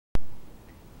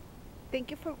Thank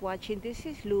you for watching. This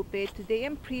is Lupe. Today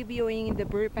I'm previewing the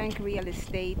Burbank real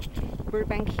estate,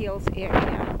 Burbank Hills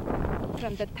area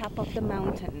from the top of the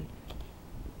mountain.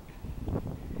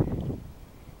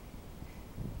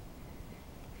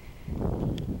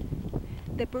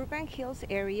 The Burbank Hills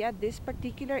area, this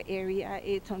particular area,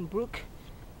 it's on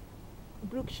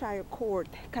Brookshire Court,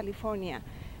 California,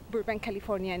 Burbank,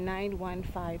 California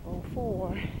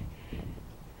 91504.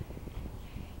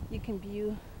 You can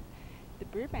view the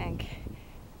Burbank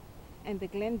and the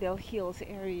Glendale Hills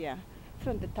area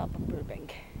from the top of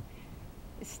Burbank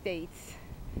Estates.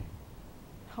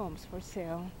 Homes for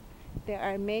sale. There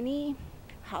are many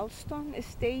Hallston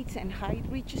estates and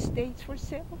Highridge estates for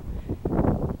sale.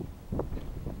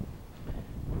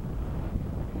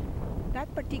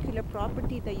 That particular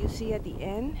property that you see at the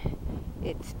end,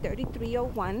 it's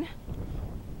 3301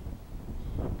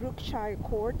 Brookshire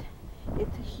Court.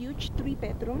 It's a huge 3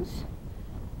 bedrooms,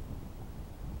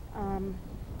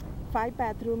 5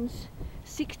 bathrooms,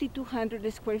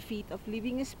 6,200 square feet of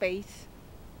living space.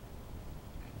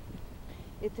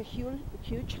 It's a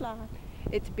huge lot.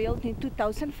 It's built in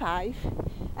 2005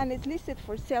 and it's listed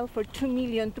for sale for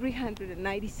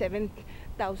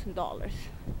 $2,397,000.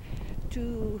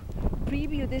 To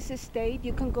preview this estate,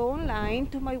 you can go online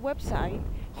to my website,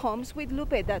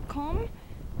 homeswithlupe.com,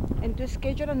 and to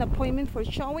schedule an appointment for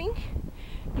showing,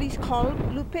 please call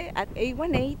Lupe at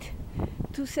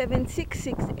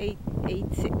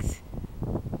 818-276-6886.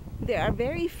 There are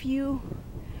very few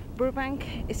Burbank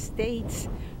Estates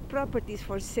properties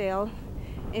for sale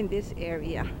in this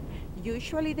area.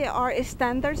 Usually there are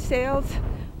standard sales,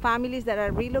 families that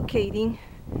are relocating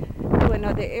to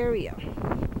another area.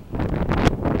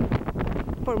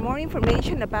 For more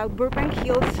information about Burbank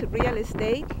Hills real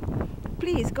estate,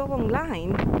 please go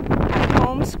online at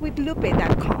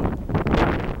homeswithlupe.com.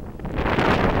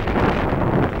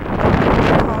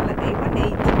 Call at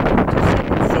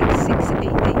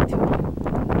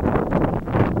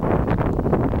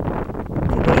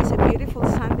 818-276-6882. Today is a beautiful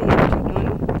Sunday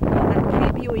afternoon. I'm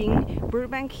previewing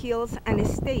Burbank Hills and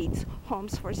Estates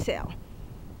homes for sale,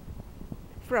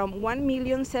 from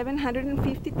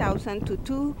 $1,750,000 to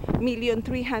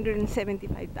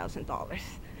 $2,375,000.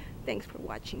 Thanks for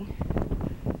watching.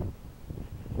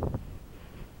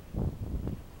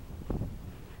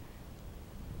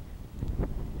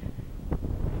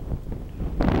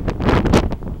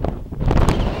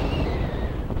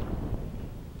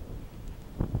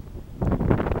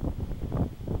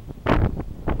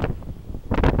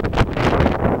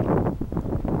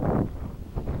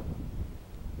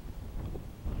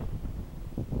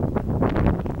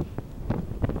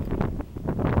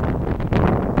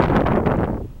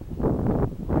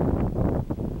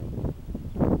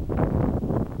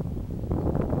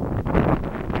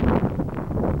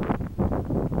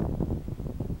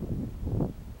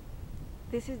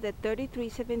 This is the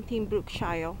 3317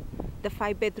 Brookshire, the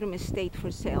 5-bedroom estate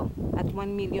for sale at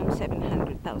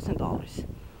 $1,700,000.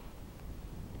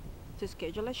 To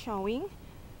schedule a showing,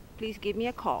 please give me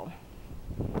a call.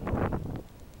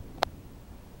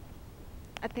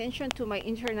 Attention to my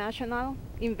international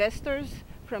investors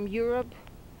from Europe,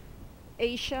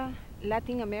 Asia,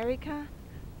 Latin America.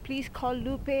 Please call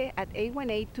Lupe at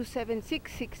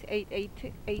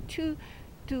 818-276-6882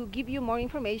 to give you more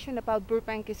information about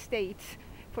Burbank Estates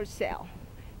for sale.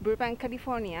 Burbank,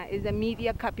 California is the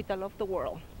media capital of the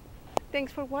world.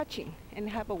 Thanks for watching and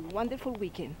have a wonderful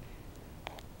weekend.